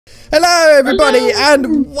Hello everybody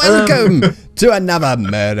and welcome to another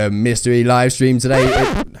murder mystery live stream today.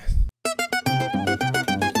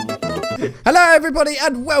 Hello everybody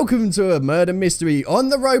and welcome to a murder mystery on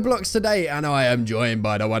the Roblox today, and I am joined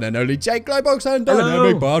by the one and only Jake Glowbox and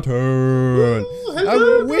Dynamic Button.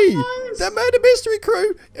 And we, the murder mystery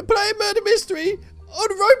crew, play murder mystery on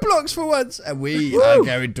Roblox for once, and we are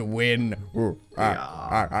going to win.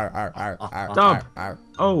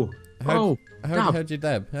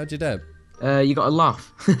 Dab. How'd you dab? You got to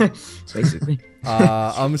laugh, basically.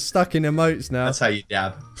 I'm stuck in emotes now. That's how you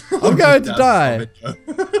dab. I'm going to die.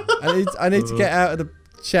 I need to get out of the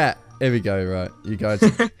chat. Here we go. Right, you guys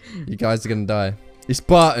are gonna die. It's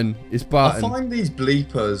Barton. It's Barton. I find these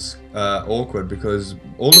bleepers awkward because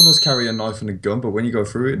all of us carry a knife and a gun, but when you go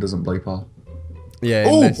through it, it doesn't bleep out. Yeah.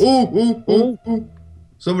 Oh!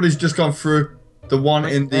 Somebody's just gone through. The one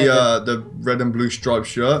in the red and blue striped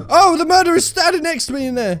shirt. Oh, the murderer's standing next to me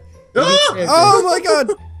in there. Oh my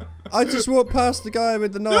god! I just walked past the guy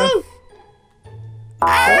with the knife. No.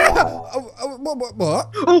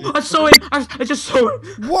 What? Oh, I saw him! I just saw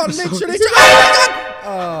him! What? Literally? Oh my god!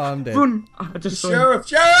 Oh, I'm dead. Run! I just saw him.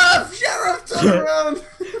 Sheriff, turn around!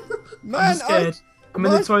 Man, I'm scared. I'm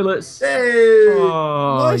in the toilets. Hey!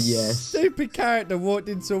 Oh, my yes. stupid character walked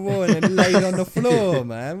into a wall and then laid on the floor,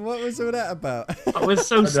 man. What was all that about? That was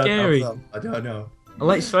so scary. I don't know. I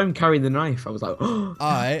like saw him carry the knife. I was like, oh.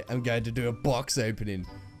 I am going to do a box opening.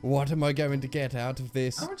 What am I going to get out of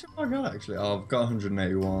this? How much have I got actually? Oh, I've got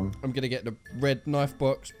 181. I'm going to get the red knife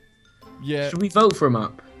box. Yeah. Should we vote for a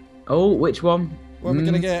map? Oh, which one? What are we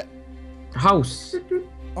going to get? House.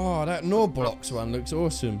 Oh, that ROBLOX one looks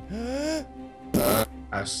awesome.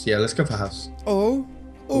 House. Yeah, let's go for house. Oh,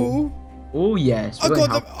 yes. I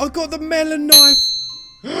got the melon knife.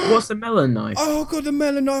 What's the melon knife? Oh, I got the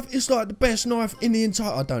melon knife. It's like the best knife in the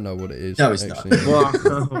entire. I don't know what it is. No, it's actually. Wow.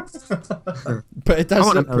 But it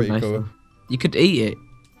does look pretty cool. You could eat it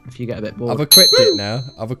if you get a bit bored. I've equipped it now.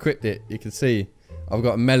 I've equipped it. You can see. I've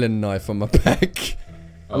got a melon knife on my back.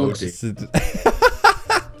 Oh, dear.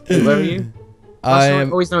 Where are you? I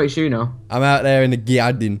always know it's you now. I'm out there in the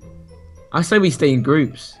garden. I say we stay in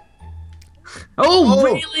groups. Oh,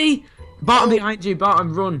 really? Barton behind you,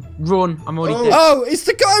 Barton, run. I'm already dead. Oh, it's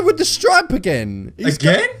the guy with the stripe again.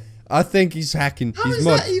 I think he's hacking. How is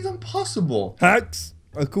that even possible? Hacks.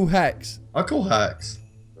 I call hacks. I call hacks.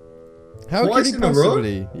 How could he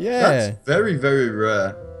possibly? Yeah. That's very, very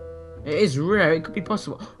rare. It is rare. It could be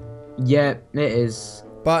possible. Yeah, it is.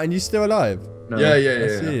 Barton, you still alive? No. Yeah. I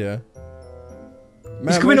see ya.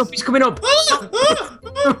 Man, He's coming up.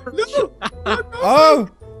 Oh!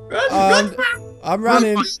 I'm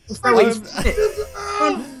running.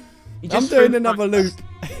 I'm doing another loop.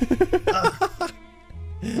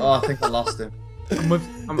 Oh, I think I lost him.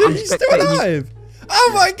 He's still alive.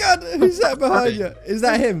 Oh my god, who's that behind you? Is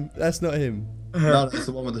that him? That's not him. No, that's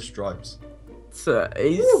the one with the stripes. So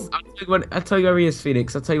I'll tell you where he is,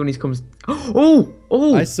 Phoenix. I'll tell you when he comes. Oh!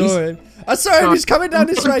 I saw him. He's coming down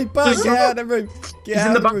this way. But get out of the room. Get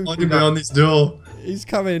out of the room. He's behind this door. He's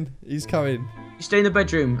coming. You stay in the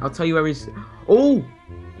bedroom. I'll tell you where he's. Oh!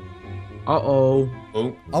 Uh-oh.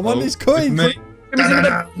 I'm on this coin.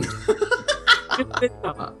 That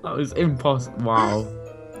was impossible. Wow.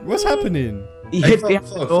 What's happening? He hit the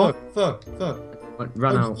door. Fuck.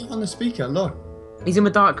 Ran out. On the speaker, look. He's in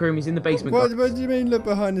the dark room. He's in the basement. What do you mean look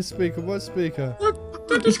behind the speaker? What speaker?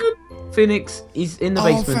 Phoenix, he's in the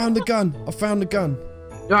basement. I found the gun.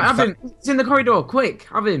 Right, have him. He's in the corridor. Quick,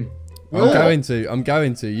 have him. I'm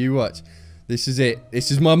going to. You watch. This is it.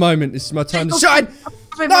 This is my moment. This is my time to shine.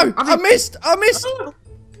 No, I missed.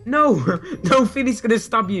 No, Phoenix is gonna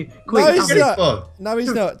stab you. Quick, no, he's not. No,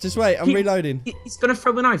 he's not. Just wait. I'm reloading. He's gonna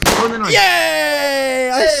throw the knife. Yay!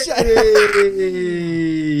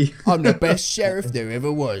 I'm the best sheriff there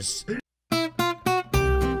ever was.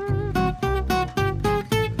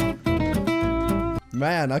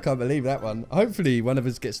 Man, I can't believe that one. Hopefully, one of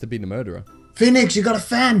us gets to be the murderer. Phoenix, you got a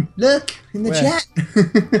fan. Look in the chat.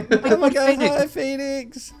 Oh my god, hi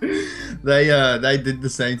Phoenix. They did the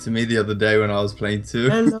same to me the other day when I was playing too.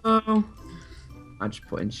 Hello. I just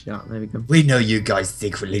put in chat. There we go. We know you guys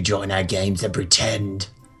secretly join our games and pretend.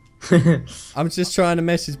 I'm just trying to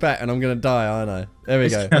message back and I'm gonna die, aren't I? There we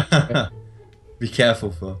go. Be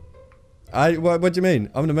careful, Phil. What do you mean?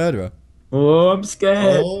 I'm the murderer. Oh, I'm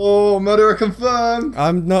scared. Oh, murderer confirmed.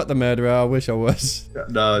 I'm not the murderer. I wish I was.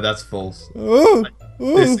 No, that's false. I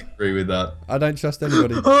disagree with that. I don't trust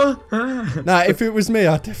anybody. Nah, if it was me,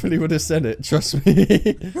 I definitely would have said it. Trust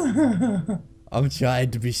me. I'm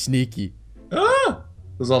trying to be sneaky.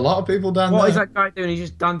 There's a lot of people down there. What is that guy doing? He's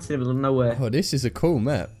just dancing in the middle of nowhere. Oh, this is a cool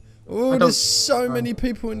map. Oh, there's so many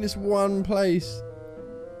people in this one place.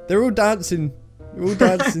 They're all dancing. They're all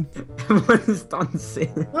dancing. Everyone's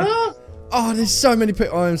dancing. Oh, there's so many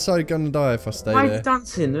people. I am so gonna die if I stay Why are there. you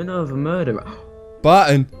dancing? They're not a murderer.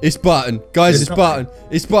 Button. It's Button. Guys, it's Button.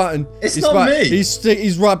 It's Button. It's not me.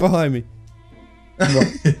 He's right behind me.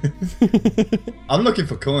 I'm looking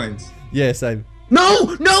for coins. Yeah, same.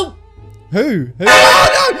 No! No! Who?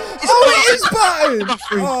 Oh, no! Oh, it is Button!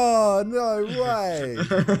 Oh, no way.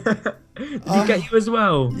 Did he get you as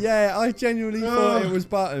well? Yeah, I genuinely thought it was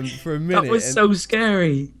Button for a minute. That was so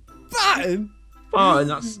scary. Button? Barton,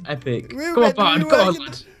 that's epic. We were Go on, meant to Barton. be Go on, working-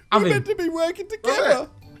 lad. We're Have him. meant to be working together.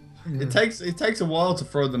 It takes a while to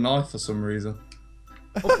throw the knife for some reason.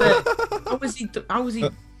 Up there.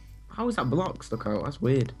 How was that block stuck out? That's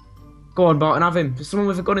weird. Go on, Barton, have him. There's someone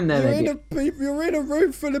with a gun in there, maybe. You're in a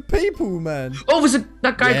room full of people, man. Oh, there's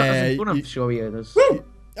that guy that has Yeah, a gun, I'm sure he is.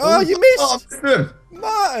 Oh, you Oh, missed! him.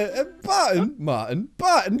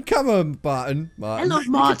 Button, come on, Button. Hello,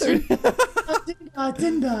 Martin.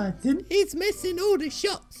 He's missing all the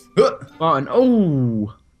shots. Barton,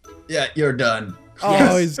 oh. Yeah, you're done. Oh,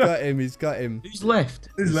 Yes. he's got him. Who's left?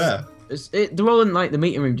 Who's left? They're all in like the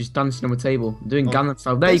meeting room just dancing on the table, doing Gangnam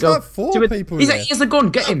style. There There's you go. like 4 Do it. people He left. has the gun,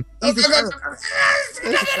 get him. He's the sheriff.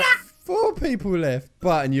 There's 4 people left.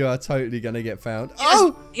 Button, you are totally gonna get found. He has-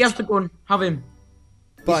 Oh! He has the gun, have him.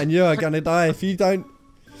 Button, you are gonna die if you don't.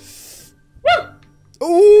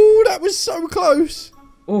 Oh, that was so close.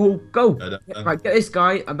 Oh, go. No. Right, get this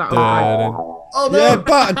guy and that other Oh no! Yeah,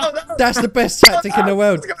 Button, Oh, no. that's the best tactic in the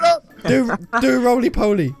world. What's going on? Do roly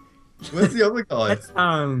poly. Where's the other guy?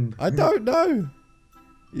 guy. I don't know.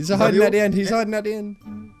 He's that hiding the at the end. He's hiding at the end.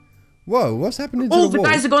 Whoa, what's happening to Oh, the the wall?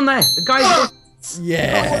 guy's gun there. The guy's gun.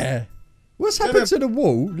 Yeah. What's happened to the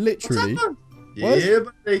wall? Literally. Yeah,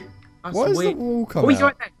 buddy. That's Why is the weird. wall Oh, coming he's out?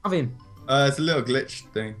 right there. Have him. It's a little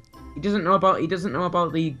glitch thing. He doesn't know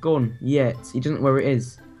about the gun yet. He doesn't know where it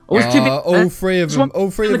is. Oh, it's too big. All 3 of This them. one- All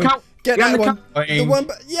 3 on of the them. count. Get Yeah, on that the one. count. The one.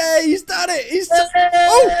 Yeah, he's done it. He's.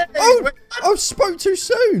 Oh, spoke too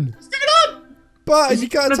soon. Stick it up! But Is you he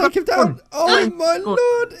gotta gonna take him go down. on? Oh Yeah, my go on.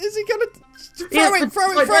 lord! Is he gonna Yeah, throw it?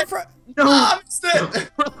 Throw it! Throw it! No. Ah, I missed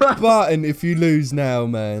it! Barton, if you lose now,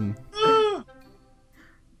 man,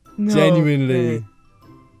 No. genuinely,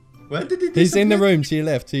 Where did he he's in the disappear? room to your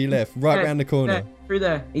left, right There, round the corner. there, through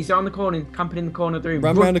there. He's on the corner, camping in the corner of the room.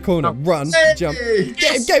 Run round the corner. No. Run. Hey! Jump.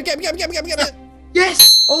 Get him! Get him! Get him!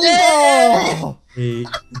 Yes. Oh!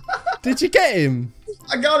 Did you get him?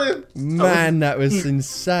 I got him! Man, that was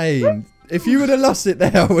insane. If you would have lost it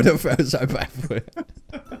there, I would have felt so bad for it.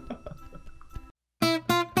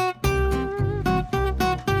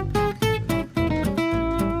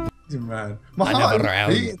 Man, my Another heart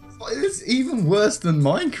round. it's even worse than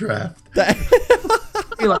Minecraft. I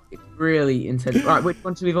feel like it's really intense. Right, which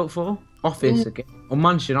one do we vote for? Office again or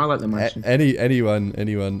mansion? I like the mansion.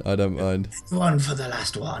 Anyone, I don't mind. One for the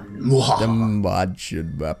last one. The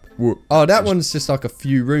mansion map. Oh, that one's just like a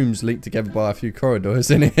few rooms linked together by a few corridors,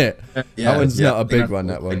 isn't it? That one's not a big one.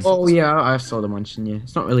 That one. Oh yeah, I saw the mansion. Yeah,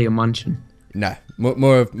 it's not really a mansion. No,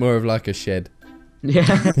 more of like a shed.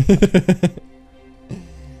 Yeah.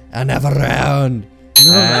 Another round.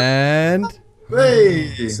 And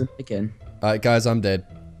Hey! Again. alright, guys, I'm dead.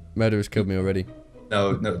 Murderer's killed me already.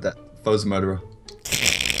 No, that foe's a murderer.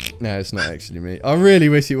 No, it's not actually me. I really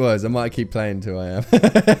wish it was. I might keep playing till I am.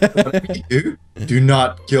 You do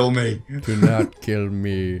not kill me. Do not kill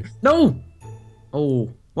me. No.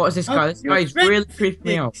 Oh, what is this guy? This guy is really creeping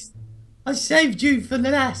me out. I saved you for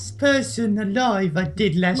the last person alive I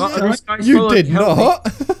did last What, time. this guy's You following did me. Help me. not.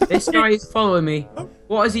 This guy is following me.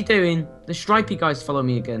 What is he doing? The stripy guy's following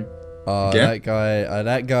me again. Oh, Yeah.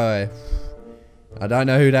 that guy. I don't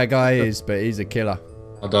know who that guy is, but he's a killer.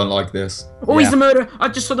 I don't like this. Oh, Yeah. he's the murderer. I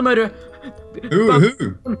just saw the murderer.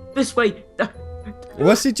 Who? This way.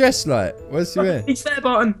 What's he dressed like? What's he wearing? He's there,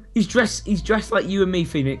 Barton. He's dressed like you and me,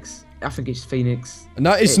 Phoenix. I think it's Phoenix.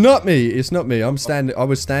 No, it's not me. It's not me. I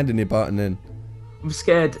was standing near Barton then. I'm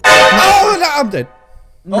scared. Oh, no, I'm dead.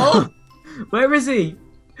 Oh! Where is he?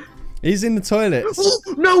 He's in the toilets.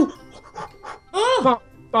 No! Oh!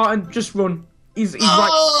 Barton, just run. He's right.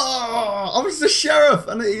 Oh! I was the sheriff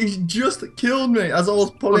and he just killed me as I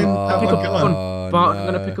was pulling out Pick my up your gun. gun. Barton, I'm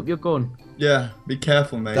no. gonna pick up your gun. Yeah, be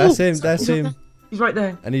careful, mate. That's him. That's him. He's right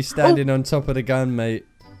there. And he's standing on top of the gun, mate.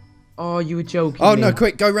 Oh, you were joking. Oh me. no!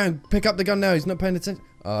 Quick, go round. Pick up the gun now. He's not paying attention.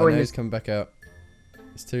 Oh Go in no, this- he's coming back out.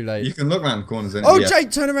 It's too late. You can look around the corners, innit? Oh, Yeah.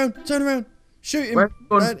 Jake, turn around. Turn around. Shoot him. Where's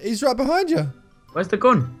the gun? He's right behind you. Where's the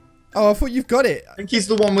gun? Oh, I thought you've got it. I think he's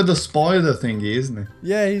the one with the spider thingy, isn't he?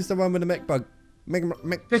 Yeah, he's the one with the mech bug. Mech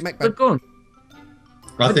Pick bug. the gun. I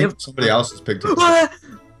But think the- somebody else has picked it. Ah!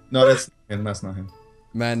 No, that's not him. That's not him.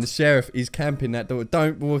 Man, the sheriff is camping that door.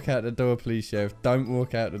 Don't walk out the door, please, sheriff. Don't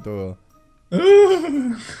walk out the door.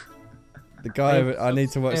 The guy, I need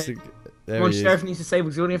to watch the... There Come on, he is. sheriff needs to save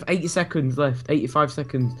us. We only have 80 seconds left. 85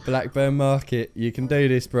 seconds. Blackburn Market. You can do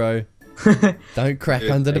this, bro. Don't crack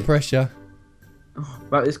under the pressure.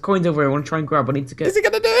 Right, there's coins over here. I want to try and grab. I need to get... Is he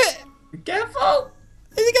going to do it? Be careful.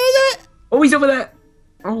 Is he going to do it? Oh, he's over there.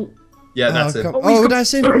 Oh. Yeah, that's it. Oh,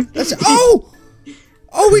 that's him. That's it. Oh!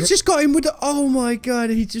 Oh, he just got him with the... Oh, my God.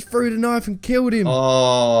 He just threw the knife and killed him.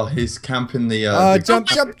 Oh, he's camping the... Jump.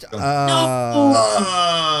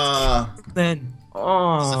 Then. There's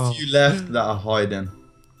Oh. a few left that are hiding.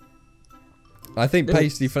 I think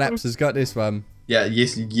Pasty Flaps has got this one. Yeah,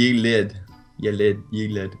 yes, ye lid.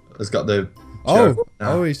 Has got the...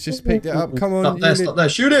 Oh, he's just picked it up. Come on. Stop there.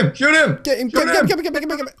 Shoot him. Get him. Get him.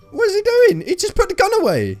 What is he doing? He just put the gun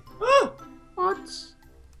away. What? What?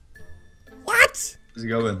 Where's he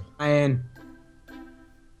going?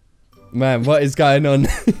 Man, what is going on?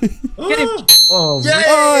 Get him. Oh,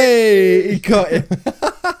 Oi, he got him.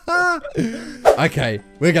 Okay,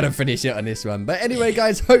 we're going to finish it on this one. But anyway,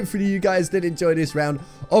 guys, hopefully you guys did enjoy this round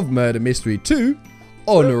of Murder Mystery 2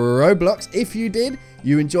 on Roblox. If you did,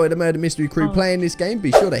 you enjoyed the Murder Mystery crew playing this game,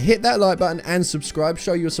 be sure to hit that like button and subscribe.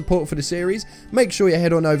 Show your support for the series. Make sure you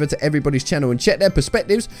head on over to everybody's channel and check their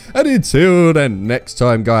perspectives. And until then, next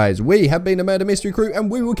time, guys, we have been the Murder Mystery crew, and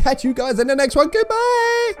we will catch you guys in the next one.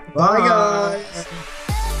 Goodbye. Bye, guys.